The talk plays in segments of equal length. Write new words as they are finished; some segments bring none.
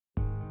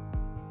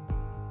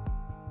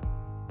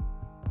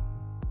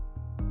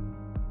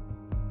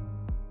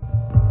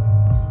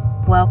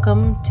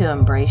Welcome to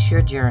Embrace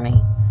Your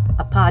Journey,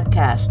 a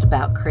podcast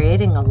about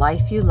creating a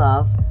life you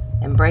love,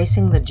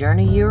 embracing the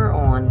journey you are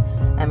on,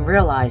 and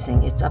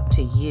realizing it's up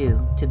to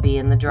you to be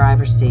in the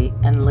driver's seat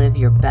and live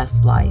your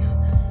best life.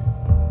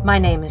 My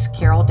name is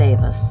Carol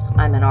Davis.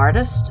 I'm an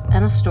artist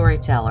and a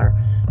storyteller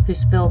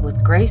who's filled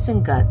with grace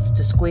and guts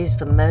to squeeze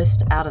the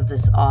most out of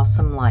this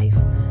awesome life.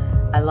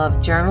 I love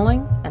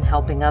journaling and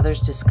helping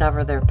others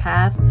discover their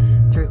path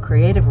through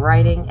creative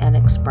writing and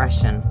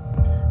expression.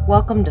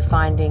 Welcome to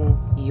finding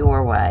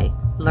your way,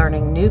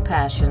 learning new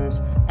passions,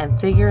 and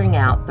figuring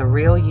out the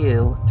real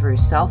you through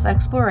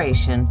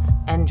self-exploration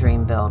and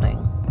dream building.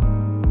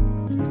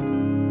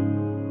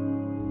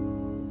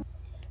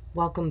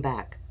 Welcome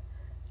back.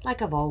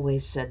 Like I've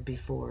always said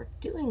before,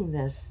 doing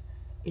this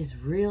is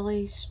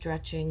really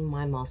stretching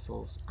my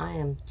muscles. I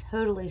am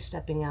totally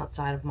stepping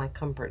outside of my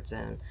comfort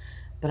zone,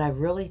 but I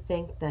really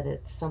think that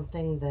it's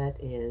something that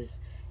is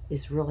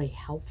really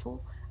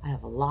helpful. I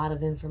have a lot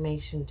of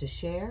information to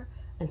share.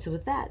 And so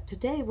with that,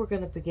 today we're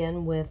going to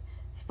begin with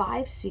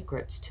 5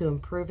 secrets to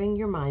improving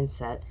your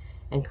mindset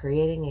and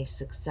creating a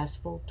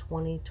successful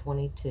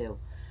 2022.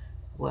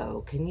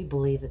 Whoa, can you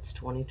believe it's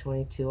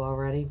 2022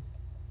 already?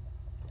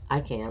 I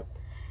can't.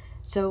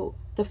 So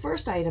the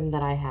first item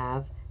that I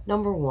have,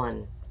 number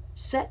 1,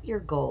 set your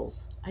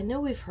goals. I know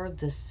we've heard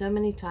this so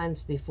many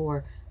times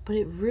before, but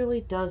it really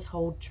does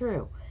hold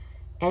true.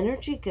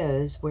 Energy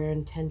goes where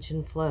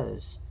intention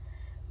flows.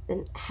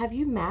 And have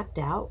you mapped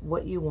out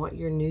what you want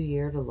your new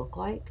year to look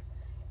like?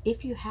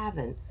 If you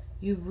haven't,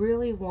 you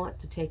really want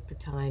to take the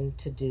time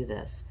to do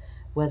this,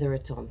 whether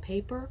it's on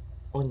paper,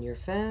 on your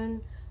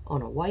phone,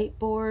 on a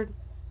whiteboard.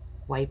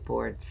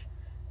 Whiteboards.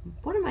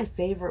 One of my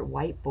favorite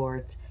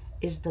whiteboards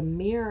is the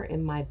mirror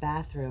in my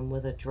bathroom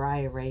with a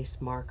dry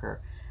erase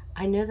marker.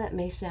 I know that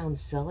may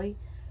sound silly,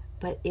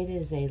 but it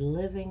is a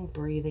living,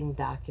 breathing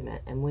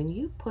document. And when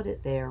you put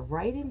it there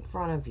right in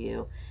front of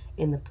you,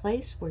 in the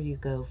place where you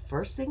go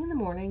first thing in the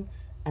morning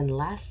and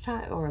last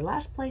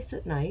place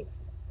at night,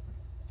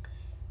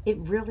 it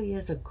really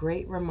is a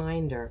great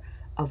reminder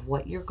of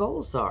what your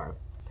goals are.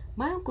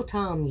 My Uncle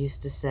Tom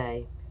used to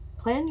say,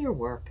 plan your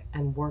work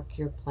and work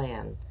your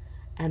plan.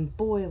 And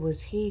boy,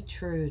 was he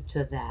true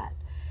to that.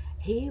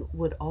 He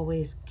would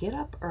always get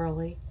up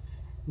early,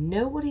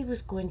 know what he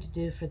was going to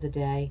do for the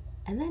day,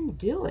 and then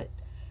do it.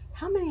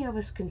 How many of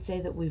us can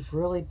say that we've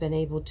really been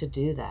able to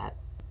do that?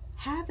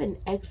 Have an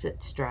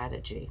exit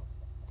strategy.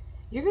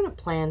 You're going to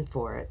plan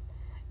for it.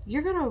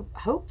 You're going to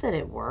hope that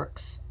it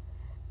works,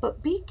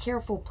 but be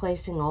careful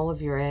placing all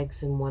of your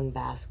eggs in one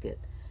basket.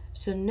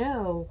 So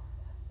know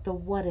the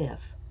what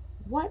if.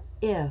 What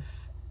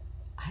if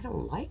I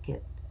don't like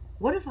it?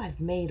 What if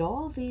I've made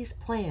all these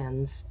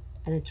plans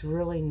and it's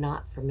really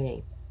not for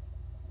me?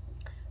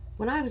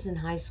 When I was in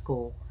high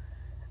school,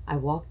 I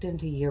walked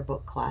into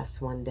yearbook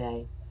class one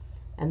day,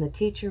 and the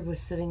teacher was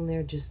sitting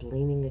there just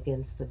leaning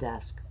against the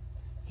desk.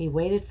 He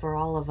waited for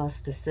all of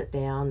us to sit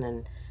down,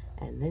 and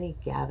then he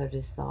gathered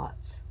his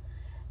thoughts.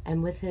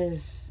 And with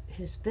his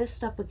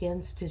fist up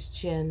against his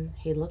chin,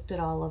 he looked at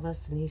all of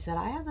us and he said,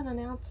 I have an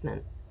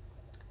announcement.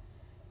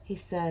 He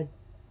said,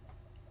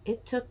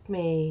 it took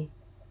me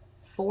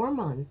 4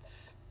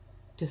 months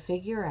to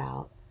figure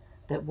out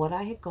that what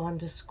I had gone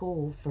to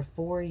school for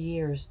 4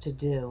 years to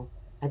do,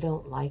 I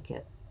don't like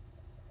it.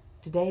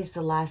 Today's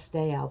the last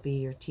day I'll be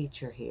your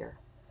teacher here.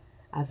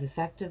 I've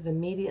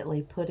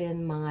immediately put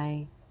in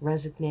my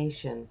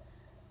resignation,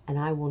 and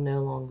I will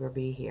no longer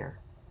be here.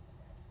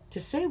 To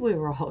say we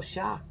were all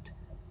shocked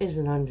is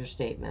an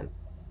understatement.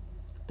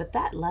 But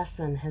that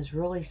lesson has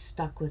really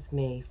stuck with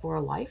me for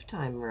a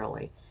lifetime,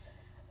 really.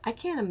 I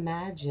can't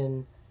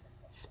imagine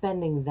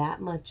spending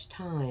that much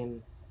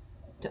time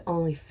to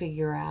only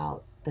figure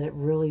out that it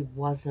really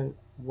wasn't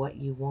what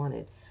you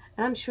wanted.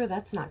 And I'm sure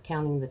that's not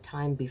counting the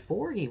time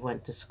before he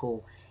went to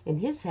school. In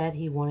his head,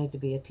 he wanted to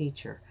be a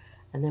teacher.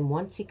 And then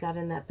once he got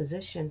in that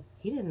position,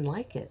 he didn't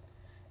like it.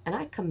 And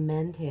I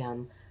commend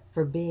him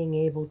for being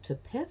able to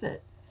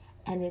pivot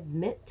and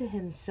admit to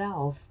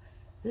himself,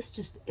 this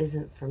just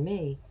isn't for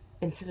me,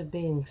 instead of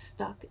being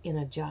stuck in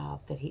a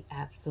job that he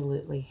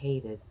absolutely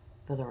hated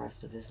for the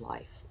rest of his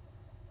life.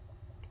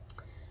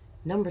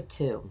 Number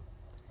 2,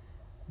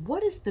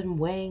 what has been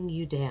weighing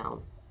you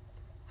down?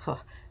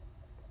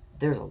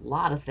 There's a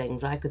lot of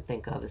things I could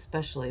think of,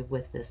 especially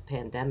with this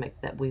pandemic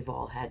that we've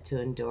all had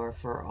to endure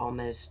for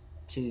almost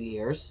 2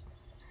 years.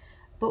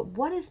 But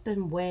what has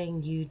been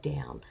weighing you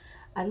down?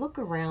 I look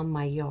around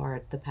my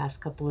yard the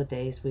past couple of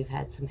days. We've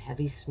had some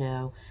heavy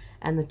snow,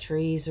 and the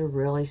trees are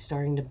really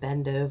starting to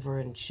bend over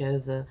and show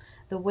the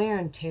wear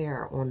and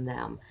tear on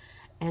them.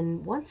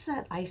 And once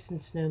that ice and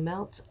snow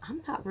melts,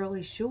 I'm not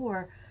really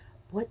sure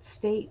what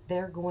state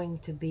they're going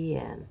to be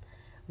in,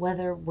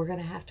 whether we're going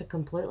to have to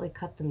completely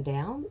cut them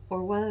down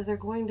or whether they're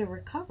going to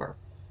recover.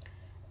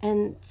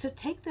 And so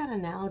take that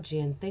analogy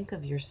and think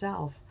of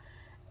yourself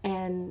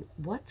and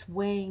what's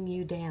weighing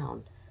you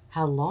down.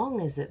 How long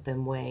has it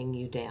been weighing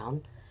you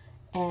down?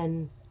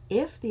 And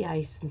if the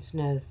ice and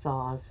snow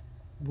thaws,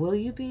 will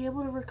you be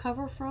able to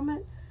recover from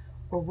it?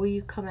 Or will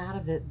you come out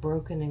of it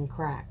broken and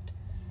cracked?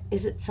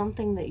 Is it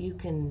something that you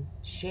can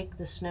shake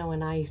the snow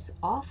and ice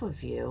off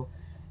of you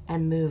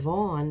and move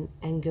on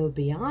and go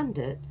beyond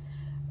it?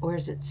 Or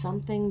is it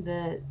something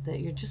that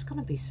you're just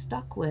going to be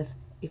stuck with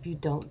if you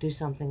don't do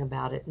something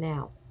about it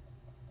now?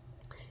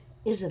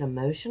 Is it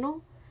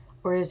emotional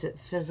or is it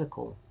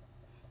physical?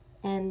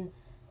 And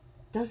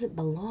does it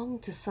belong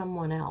to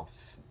someone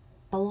else?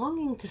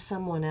 Belonging to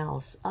someone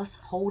else, us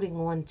holding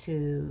on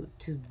to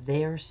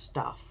their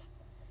stuff,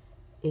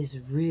 is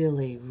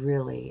really,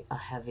 really a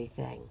heavy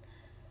thing.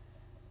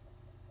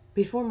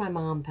 Before my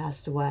mom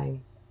passed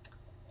away,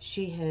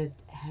 she had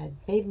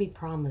made me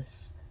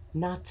promise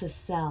not to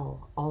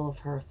sell all of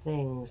her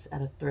things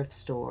at a thrift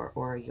store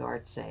or a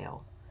yard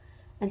sale.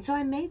 And so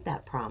I made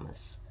that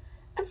promise.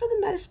 And for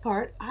the most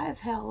part, I have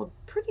held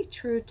pretty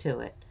true to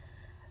it.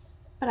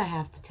 But I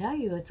have to tell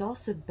you, it's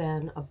also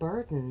been a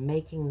burden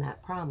making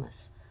that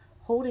promise,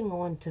 holding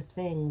on to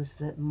things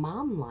that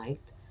Mom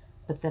liked,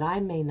 but that I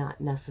may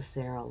not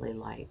necessarily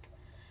like.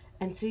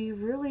 And so you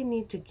really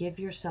need to give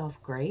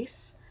yourself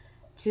grace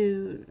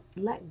to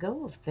let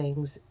go of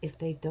things if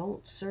they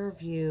don't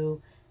serve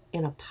you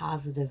in a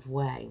positive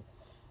way.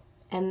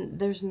 And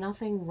there's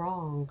nothing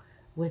wrong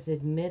with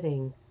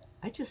admitting,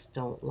 I just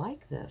don't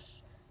like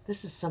this.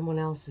 This is someone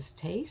else's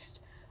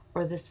taste,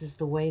 or this is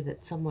the way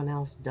that someone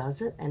else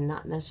does it and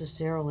not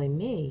necessarily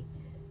me.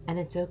 And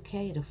it's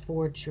okay to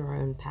forge your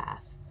own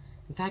path.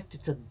 In fact,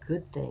 it's a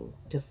good thing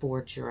to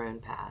forge your own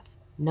path.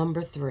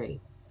 Number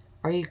 3,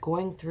 are you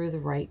going through the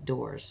right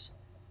doors?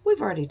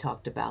 We've already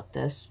talked about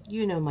this.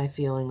 You know my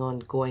feeling on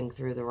going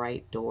through the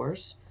right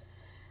doors.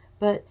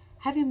 But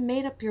have you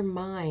made up your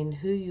mind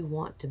who you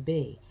want to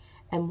be?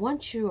 And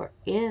once you are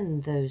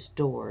in those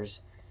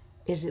doors,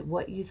 is it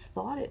what you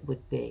thought it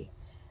would be?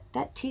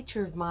 That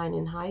teacher of mine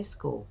in high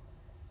school,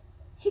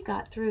 he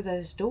got through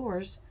those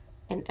doors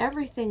and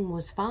everything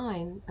was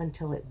fine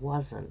until it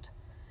wasn't.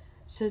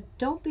 So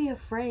don't be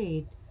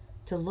afraid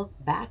to look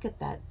back at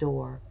that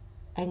door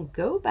and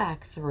go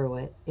back through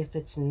it if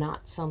it's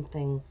not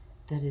something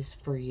that is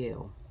for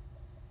you.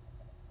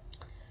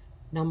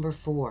 Number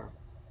 4,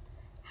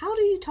 how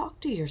do you talk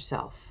to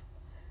yourself?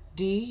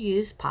 Do you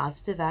use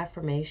positive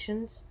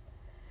affirmations?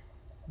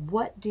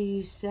 What do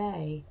you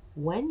say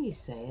when you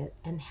say it,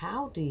 and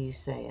how do you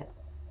say it?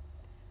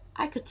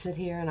 I could sit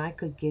here and I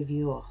could give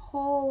you a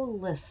whole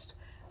list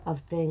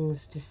of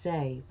things to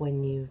say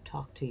when you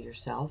talk to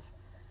yourself,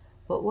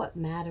 but what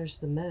matters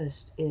the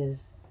most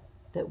is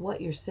that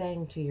what you're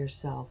saying to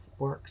yourself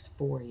works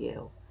for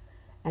you.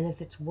 And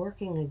if it's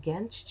working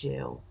against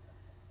you,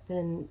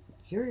 then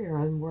you're your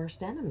own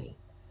worst enemy.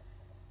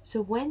 So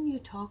when you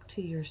talk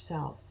to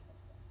yourself,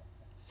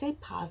 say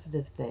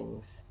positive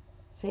things.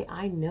 Say,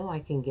 I know I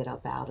can get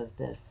up out of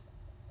this.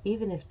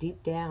 Even if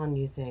deep down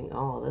you think,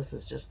 oh, this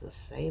is just the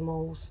same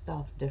old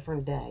stuff,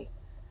 different day.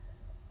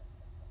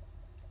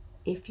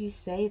 If you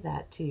say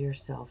that to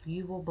yourself,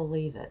 you will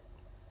believe it.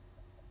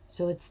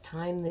 So it's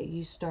time that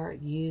you start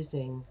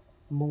using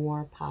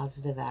more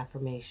positive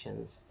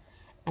affirmations.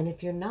 And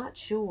if you're not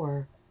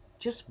sure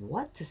just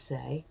what to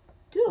say,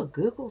 do a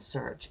Google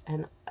search,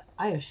 and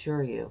I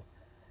assure you,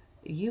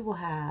 you will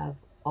have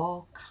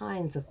all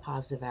kinds of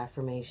positive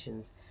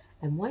affirmations.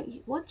 And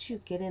once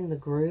you get in the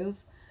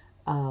groove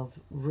of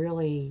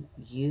really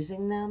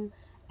using them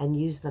and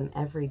use them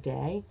every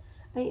day,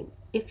 I mean,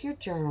 if you're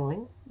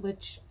journaling,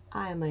 which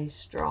I am a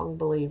strong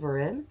believer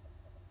in,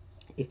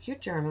 if you're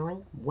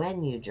journaling,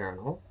 when you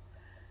journal,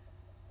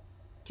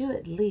 do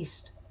at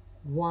least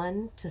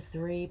 1 to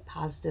 3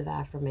 positive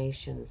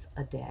affirmations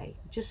a day,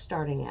 just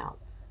starting out.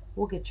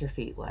 We'll get your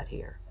feet wet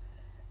here.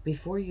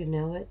 Before you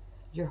know it,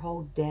 your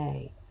whole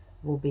day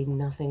will be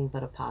nothing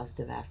but a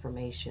positive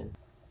affirmation.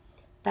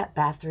 That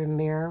bathroom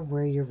mirror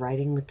where you're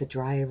writing with the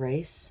dry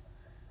erase,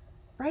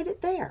 write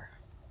it there.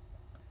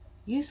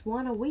 Use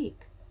 1 a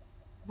week.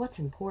 What's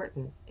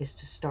important is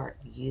to start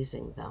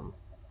using them.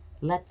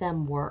 Let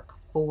them work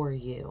for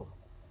you.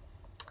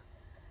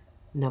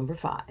 Number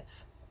 5,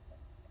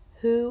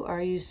 who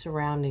are you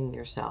surrounding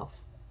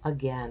yourself?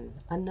 Again,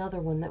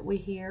 another one that we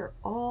hear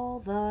all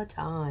the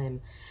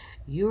time.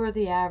 You're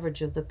the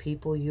average of the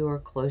people you are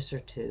closer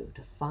to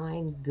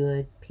find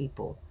good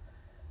people.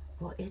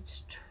 Well,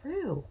 it's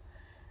true.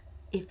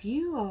 If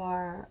you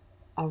are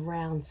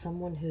around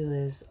someone who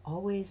is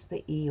always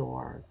the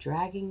Eeyore,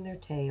 dragging their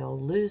tail,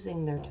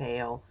 losing their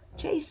tail,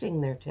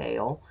 chasing their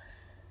tail,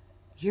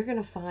 you're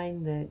going to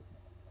find that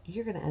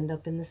you're going to end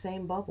up in the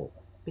same bubble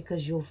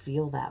because you'll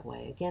feel that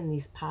way. Again,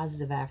 these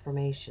positive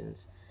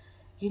affirmations.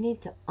 You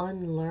need to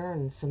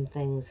unlearn some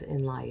things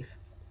in life.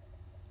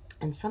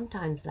 And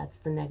sometimes that's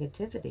the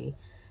negativity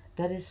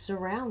that is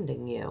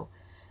surrounding you.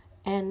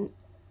 And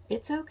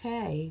it's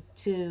okay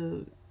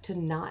to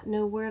not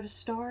know where to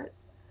start,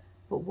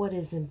 but what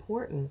is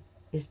important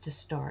is to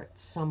start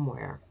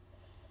somewhere.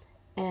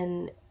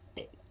 And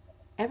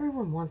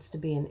everyone wants to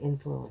be an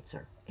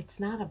influencer. It's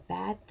not a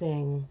bad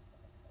thing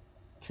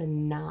to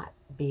not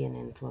be an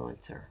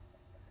influencer,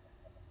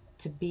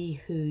 to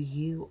be who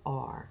you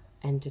are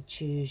and to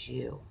choose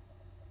you.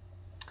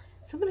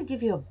 So I'm going to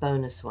give you a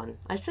bonus one.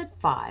 I said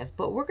 5,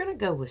 but we're going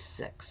to go with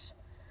 6.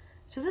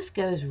 So this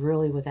goes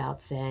really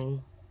without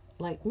saying,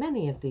 like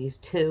many of these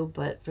do,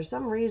 but for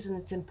some reason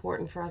it's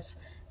important for us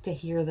to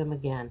hear them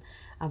again.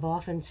 I've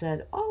often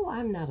said, oh,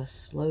 I'm not a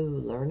slow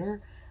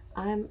learner.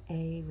 I'm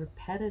a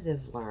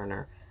repetitive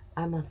learner.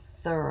 I'm a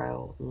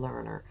thorough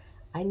learner.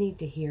 I need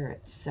to hear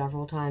it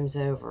several times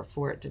over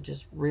for it to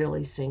just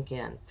really sink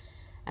in.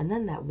 And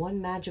then that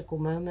one magical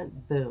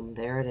moment, boom,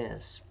 there it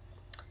is.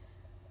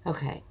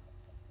 Okay,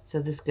 so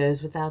this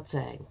goes without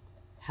saying.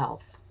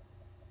 Health.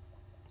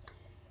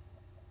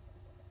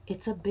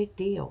 It's a big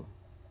deal.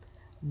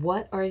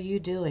 What are you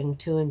doing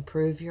to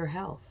improve your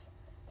health?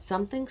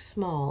 Something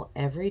small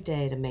every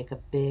day to make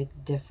a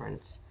big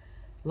difference.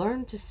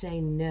 Learn to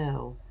say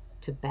no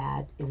to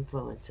bad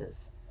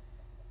influences.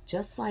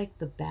 Just like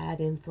the bad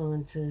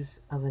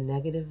influences of a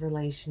negative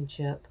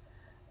relationship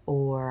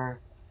or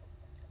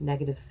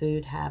negative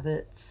food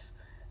habits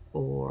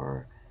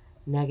or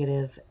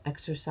negative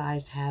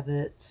exercise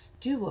habits,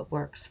 do what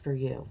works for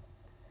you.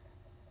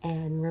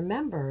 And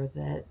remember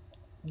that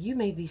you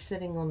may be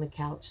sitting on the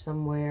couch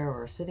somewhere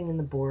or sitting in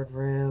the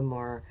boardroom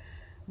or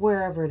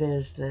wherever it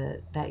is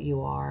that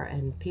you are,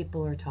 and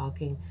people are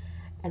talking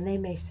and they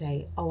may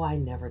say, oh, I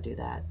never do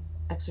that.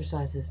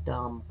 Exercise is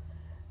dumb.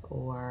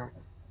 Or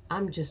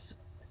I'm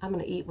going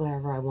to eat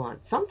whatever I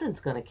want.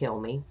 Something's going to kill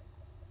me.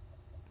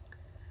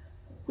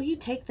 Well, you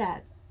take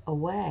that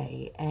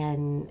away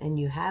and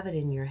you have it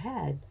in your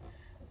head,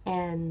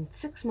 and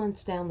 6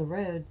 months down the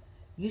road,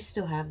 you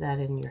still have that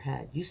in your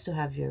head. You still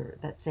have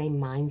that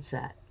same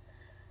mindset.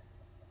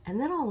 And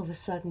then all of a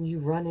sudden you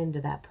run into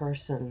that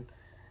person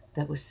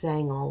that was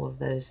saying all of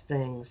those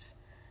things,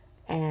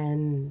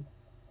 and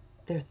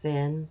they're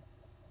thin,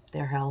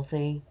 they're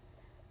healthy,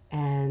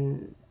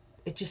 and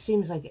it just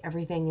seems like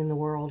everything in the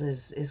world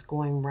is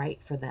going right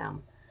for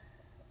them.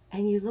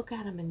 And you look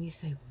at them and you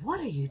say, what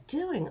are you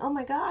doing? Oh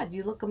my God,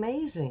 you look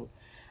amazing.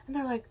 And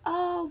they're like,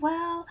 oh,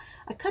 well,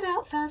 I cut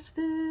out fast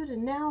food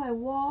and now I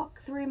walk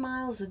 3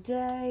 miles a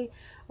day,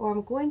 or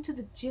I'm going to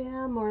the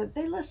gym, or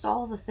they list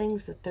all the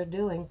things that they're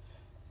doing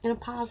in a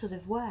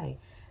positive way.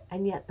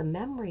 And yet the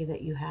memory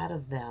that you had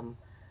of them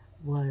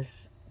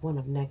was one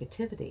of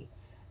negativity.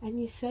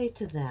 And you say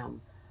to them,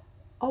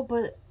 oh,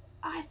 but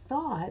I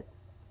thought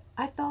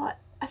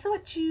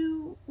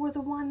you were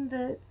the one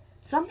that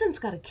something's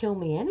got to kill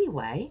me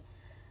anyway.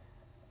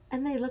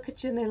 And they look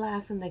at you and they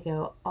laugh and they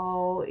go,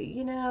 oh,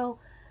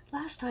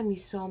 last time you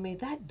saw me,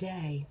 that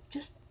day,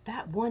 just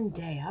that one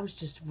day, I was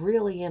just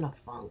really in a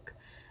funk.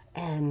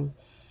 And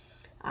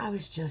I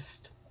was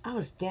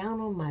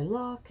down on my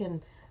luck.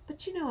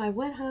 But I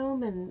went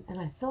home and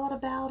I thought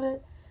about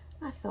it.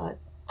 I thought,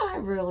 I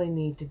really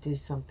need to do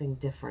something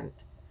different.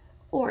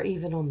 Or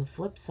even on the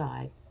flip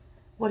side,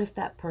 what if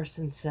that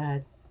person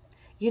said,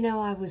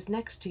 I was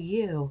next to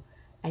you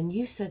and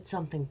you said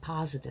something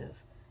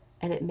positive,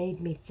 and it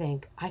made me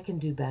think I can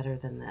do better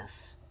than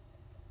this.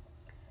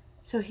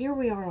 So here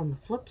we are on the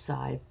flip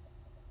side.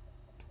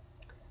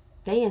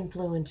 They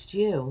influenced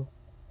you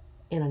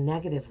in a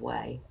negative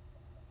way,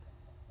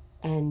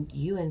 and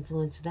you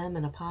influenced them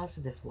in a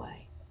positive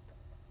way.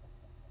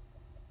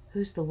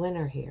 Who's the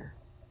winner here?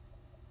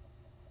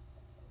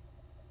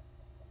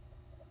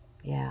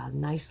 Yeah,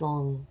 nice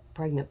long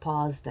pregnant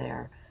pause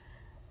there,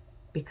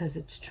 because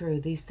it's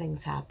true. These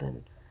things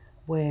happen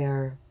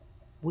where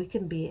we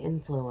can be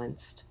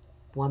influenced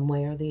one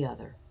way or the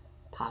other,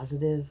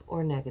 positive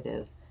or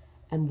negative,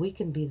 and we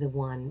can be the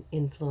one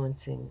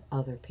influencing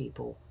other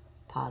people,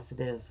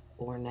 positive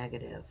or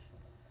negative.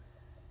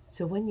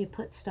 So when you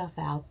put stuff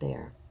out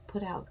there,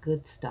 put out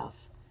good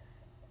stuff,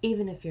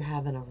 even if you're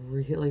having a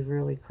really,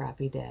 really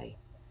crappy day.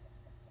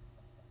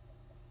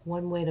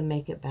 One way to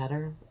make it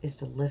better is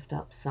to lift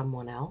up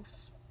someone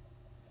else.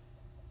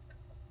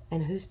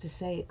 And who's to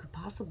say it could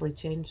possibly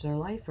change their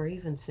life or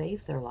even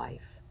save their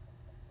life?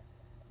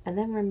 And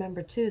then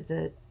remember, too,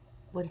 that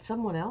when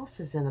someone else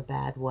is in a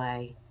bad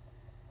way,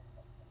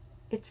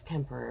 it's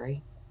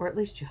temporary, or at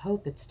least you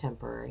hope it's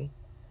temporary.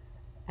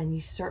 And you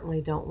certainly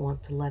don't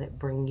want to let it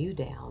bring you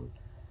down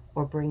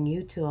or bring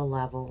you to a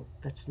level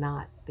that's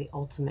not the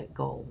ultimate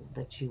goal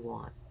that you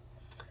want.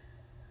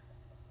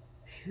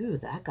 Phew,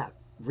 that got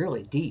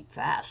really deep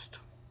fast.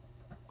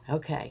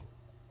 Okay,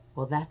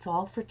 well, that's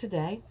all for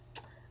today.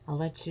 I'll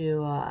let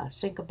you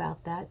think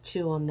about that,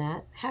 chew on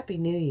that. Happy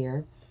New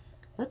Year.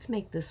 Let's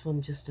make this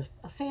one just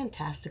a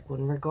fantastic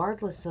one,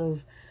 regardless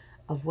of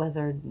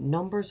whether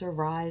numbers are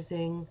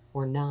rising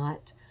or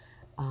not,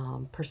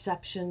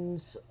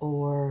 perceptions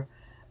or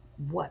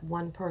what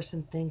one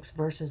person thinks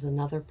versus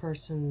another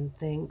person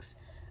thinks.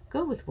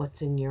 Go with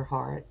what's in your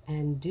heart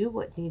and do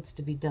what needs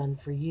to be done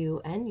for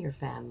you and your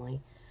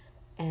family,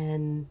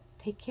 and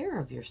take care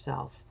of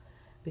yourself,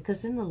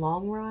 because in the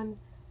long run,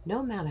 no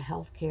amount of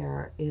health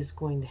care is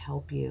going to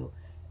help you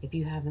if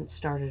you haven't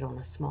started on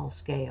a small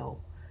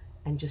scale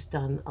and just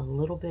done a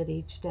little bit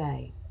each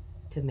day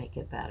to make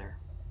it better.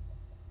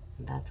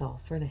 And that's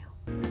all for now.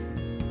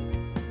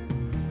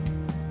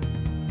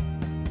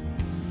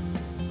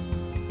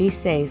 Be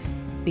safe,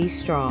 be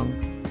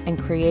strong, and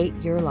create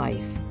your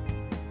life.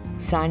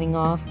 Signing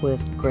off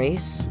with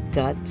grace,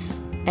 guts,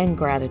 and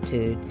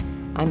gratitude.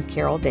 I'm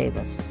Carol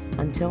Davis.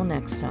 Until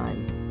next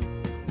time.